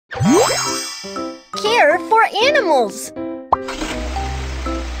care for animals.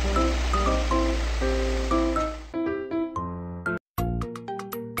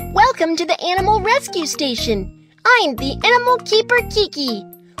 Welcome to the Animal Rescue Station. I'm the Animal Keeper Kiki.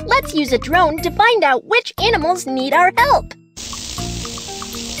 Let's use a drone to find out which animals need our help.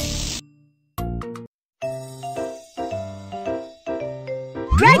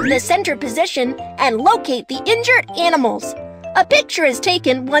 Drag the center position and locate the injured animals. A picture is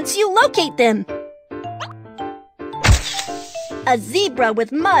taken once you locate them. A zebra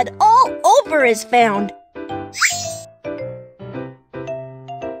with mud all over is found.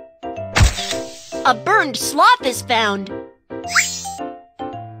 A burned sloth is found.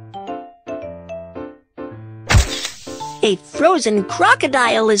 A frozen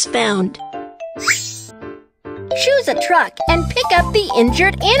crocodile is found. Choose a truck and pick up the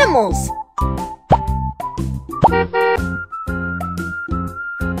injured animals.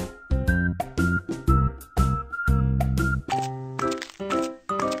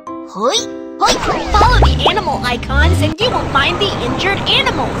 Hoi! Hoi! Follow the animal icons and you will find the injured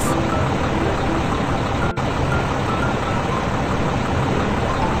animals.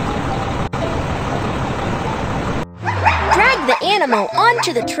 Drag the animal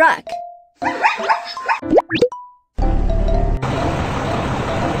onto the truck.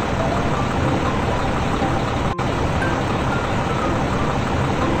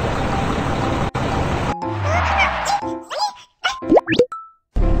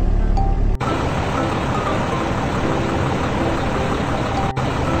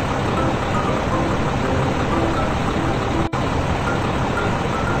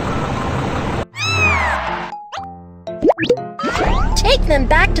 Take them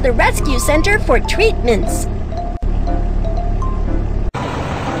back to the rescue center for treatments.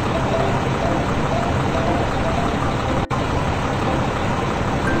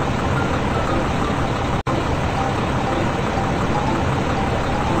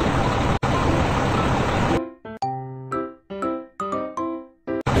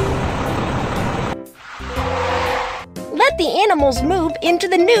 Let the animals move into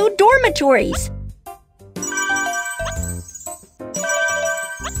the new dormitories.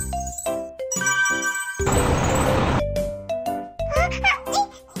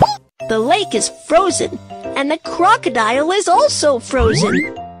 The lake is frozen, and the crocodile is also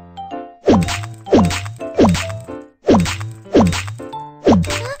frozen.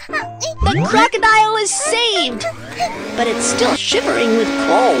 The crocodile is saved, but it's still shivering with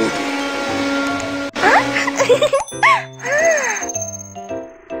cold.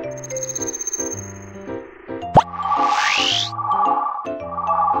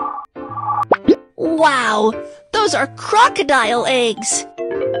 Wow, those are crocodile eggs.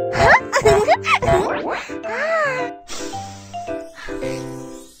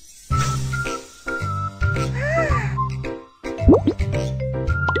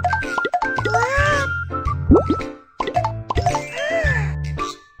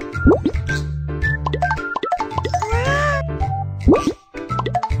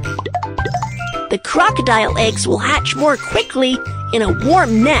 The crocodile eggs will hatch more quickly in a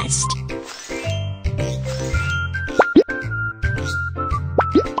warm nest.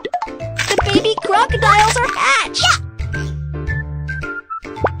 Baby crocodiles are hatched!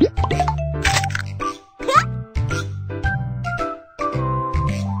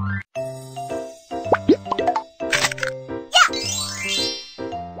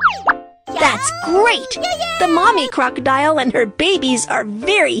 That's great! The mommy crocodile and her babies are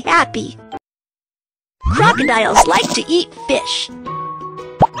very happy. Crocodiles like to eat fish.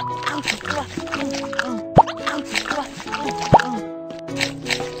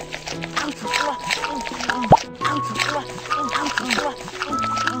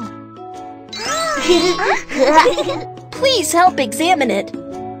 Please help examine it.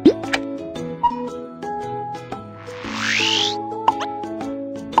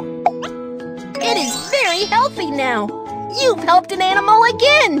 It is very healthy now. You've helped an animal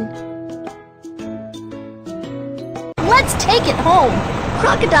again. Let's take it home.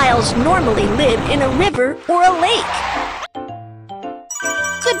 Crocodiles normally live in a river or a lake.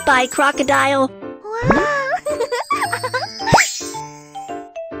 Goodbye, crocodile.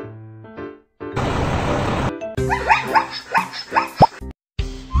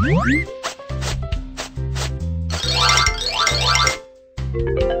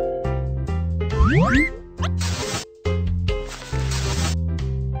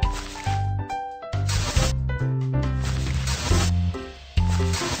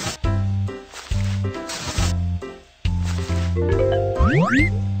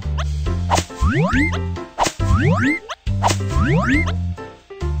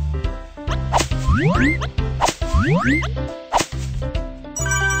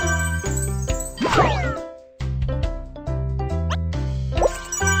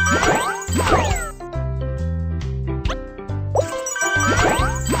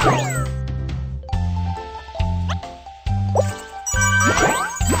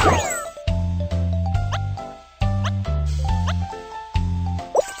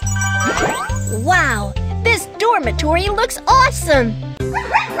 Wow, this dormitory looks awesome!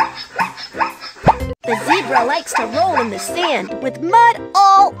 The zebra likes to roll in the sand with mud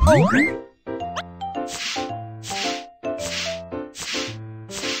all over.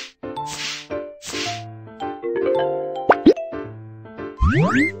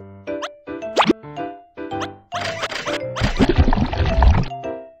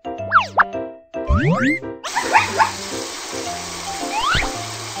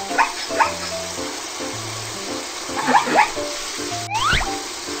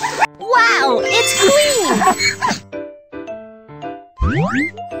 Wow, it's clean!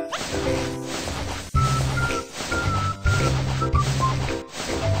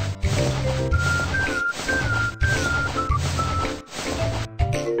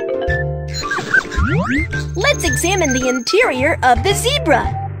 Let's examine the interior of the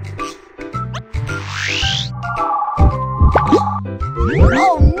zebra.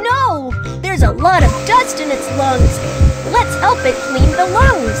 Oh no! There's a lot of dust in its lungs. Let's help it clean the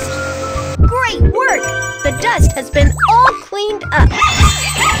lungs. Great work! The dust has been all cleaned up.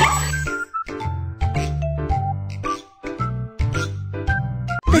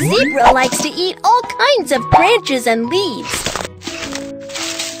 The zebra likes to eat all kinds of branches and leaves.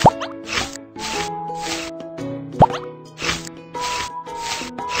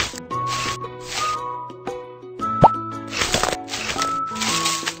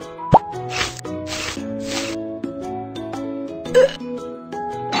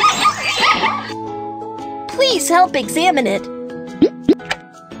 Please help examine it.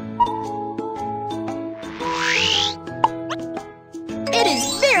 It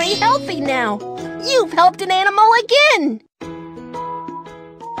is very healthy now. You've helped an animal again.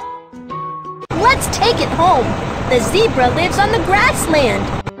 Let's take it home. The zebra lives on the grassland.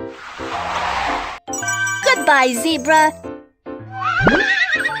 Goodbye, zebra.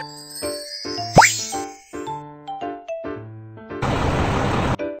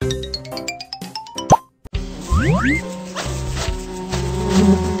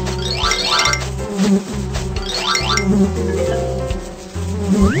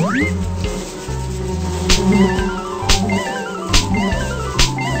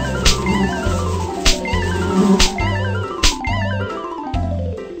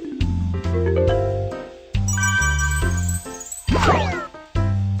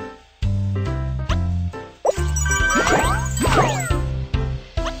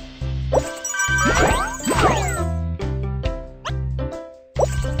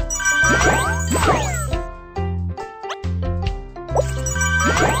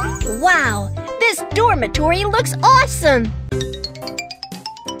 Wow, this dormitory looks awesome!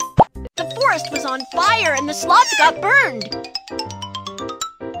 The forest was on fire and the sloth got burned.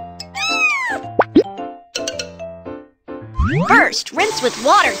 First, rinse with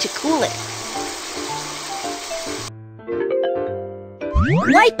water to cool it.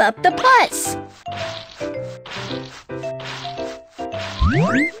 Wipe up the pus.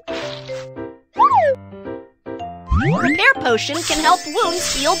 Repair potion can help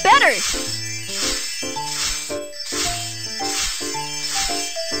wounds heal better.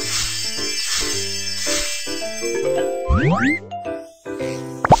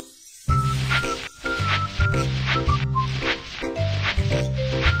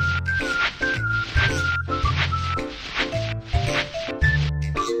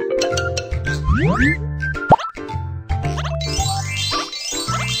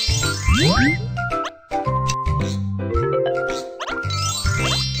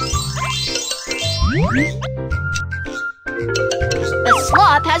 The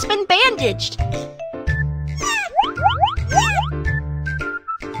sloth has been bandaged.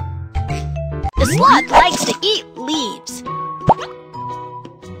 The sloth likes to eat leaves.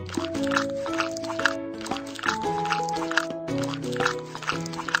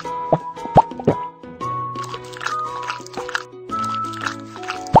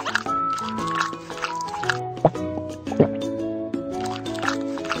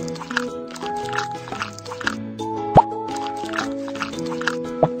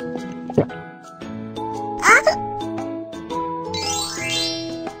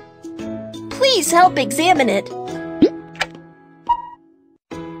 Please help examine it.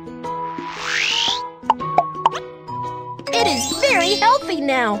 It is very healthy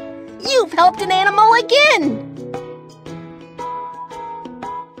now. You've helped an animal again!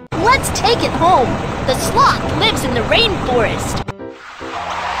 Let's take it home. The sloth lives in the rainforest.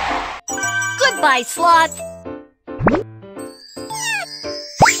 Goodbye, Sloth.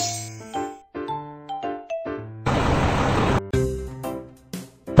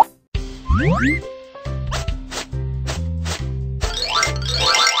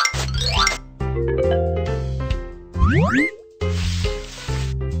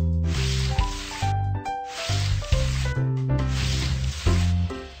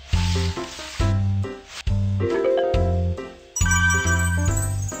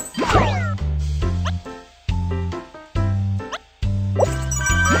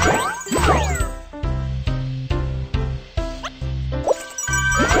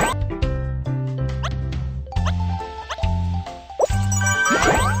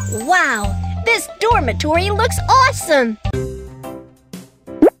 Wow, this dormitory looks awesome!